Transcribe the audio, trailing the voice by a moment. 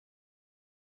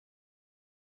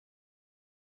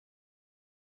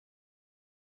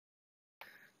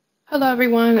Hello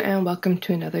everyone and welcome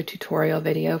to another tutorial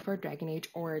video for Dragon Age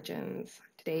Origins.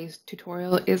 Today's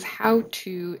tutorial is how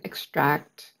to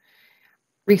extract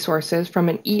resources from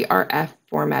an ERF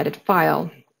formatted file.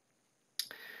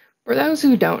 For those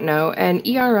who don't know, an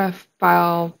ERF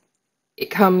file,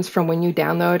 it comes from when you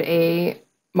download a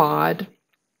mod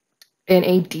in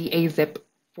a DA-zip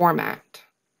format.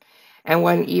 And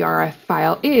what an ERF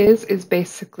file is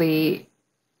basically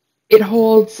it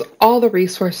holds all the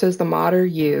resources the modder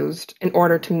used in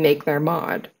order to make their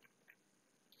mod.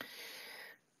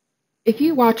 If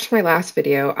you watched my last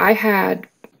video, I had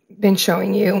been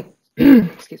showing you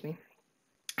excuse me,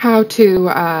 how to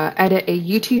edit a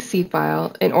UTC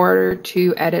file in order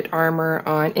to edit armor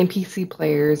on NPC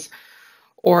players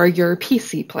or your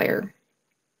PC player.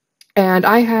 And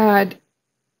I had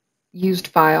used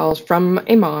files from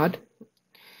a mod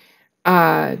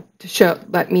to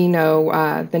let me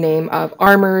know the name of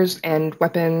armors and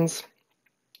weapons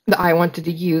that I wanted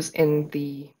to use in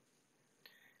the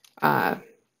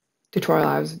tutorial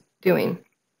I was doing.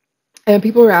 And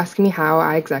people were asking me how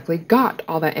I exactly got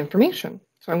all that information.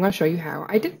 So I'm going to show you how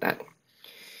I did that.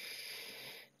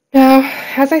 Now,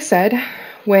 as I said,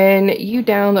 when you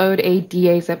download a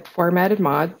DA-zip formatted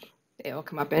mod, it will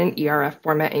come up in an ERF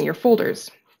format in your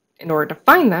folders. In order to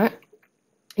find that,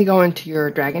 you go into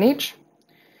your Dragon Age,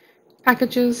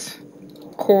 Packages,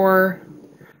 Core,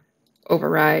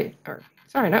 Data.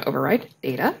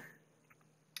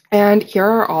 And here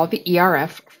are all the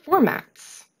ERF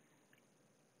formats.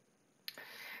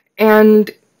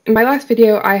 And in my last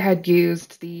video, I had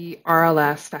used the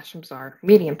RLS Fashion Bazaar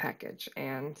medium package,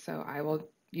 and so I will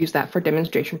use that for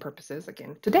demonstration purposes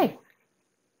again today.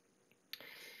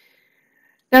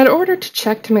 Now, in order to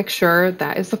check to make sure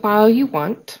that is the file you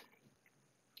want,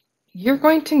 you're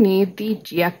going to need the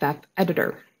GFF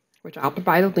editor, which I'll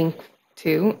provide a link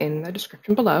to in the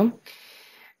description below.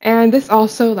 And this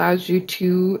also allows you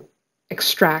to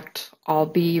extract all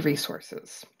the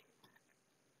resources.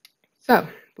 So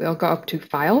we'll go up to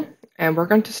File, and we're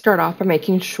going to start off by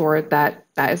making sure that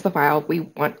that is the file we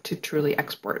want to truly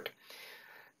export.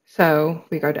 So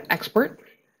we go to Export,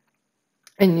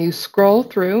 and you scroll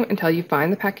through until you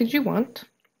find the package you want.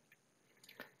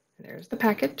 There's the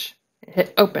package, and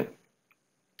hit Open.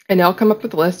 And it'll come up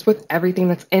with a list with everything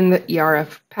that's in the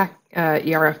ERF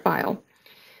file.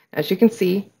 As you can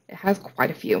see, it has quite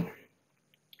a few.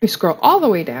 We scroll all the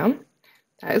way down.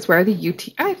 That is where the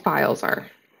UTI files are.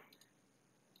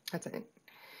 That's it.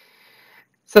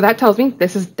 So that tells me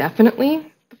this is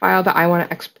definitely the file that I want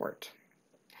to export.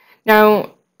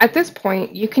 Now, at this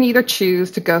point, you can either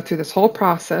choose to go through this whole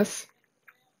process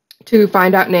to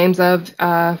find out names of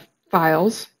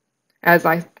files, as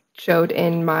I showed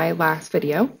in my last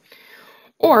video,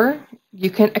 or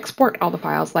you can export all the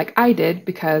files like I did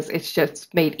because it's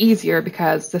just made easier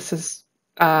because this is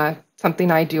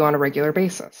something I do on a regular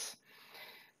basis.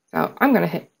 So I'm going to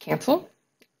hit Cancel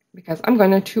because I'm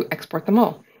going to export them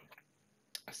all.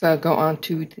 So go on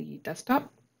to the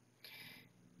desktop,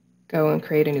 go and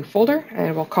create a new folder,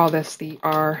 and we'll call this the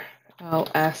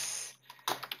RLS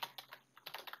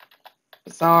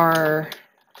Bazaar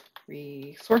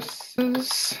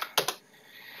Resources.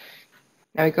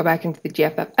 Now we go back into the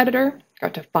GFF editor, go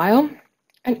to File,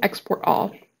 and Export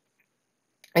All.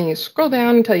 And you scroll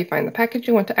down until you find the package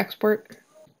you want to export.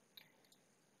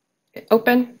 Hit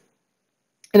Open,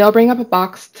 and it'll bring up a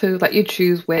box to let you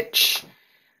choose which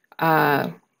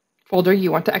folder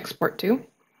you want to export to.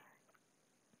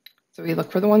 So we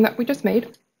look for the one that we just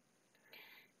made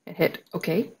and hit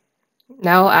OK.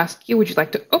 Now it'll ask you, would you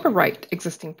like to overwrite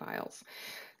existing files?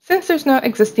 Since there's no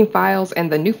existing files in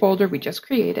the new folder we just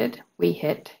created, we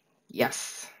hit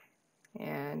Yes.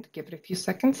 And give it a few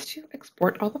seconds to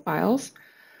export all the files.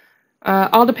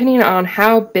 All depending on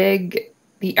how big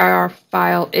the IR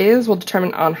file is will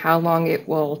determine on how long it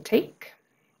will take.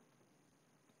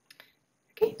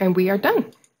 Okay, and we are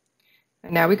done.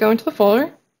 And now we go into the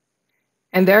folder,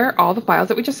 and there are all the files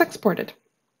that we just exported.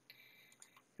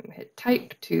 And we hit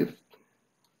Type to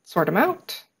sort them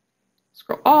out.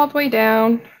 Scroll all the way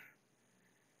down,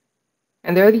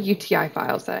 and there are the UTI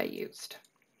files that I used.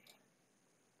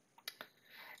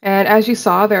 And as you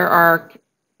saw, there are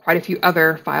quite a few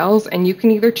other files, and you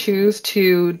can either choose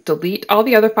to delete all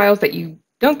the other files that you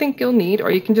don't think you'll need,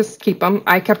 or you can just keep them.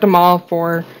 I kept them all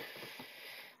for if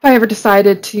I ever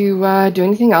decided to do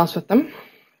anything else with them.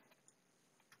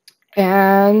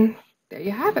 And there you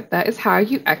have it. That is how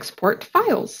you export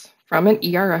files from an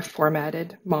ERF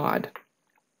formatted mod.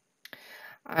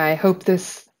 I hope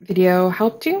this video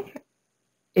helped you.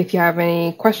 If you have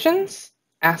any questions,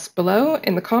 ask below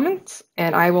in the comments,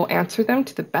 and I will answer them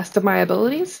to the best of my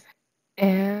abilities.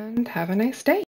 And have a nice day.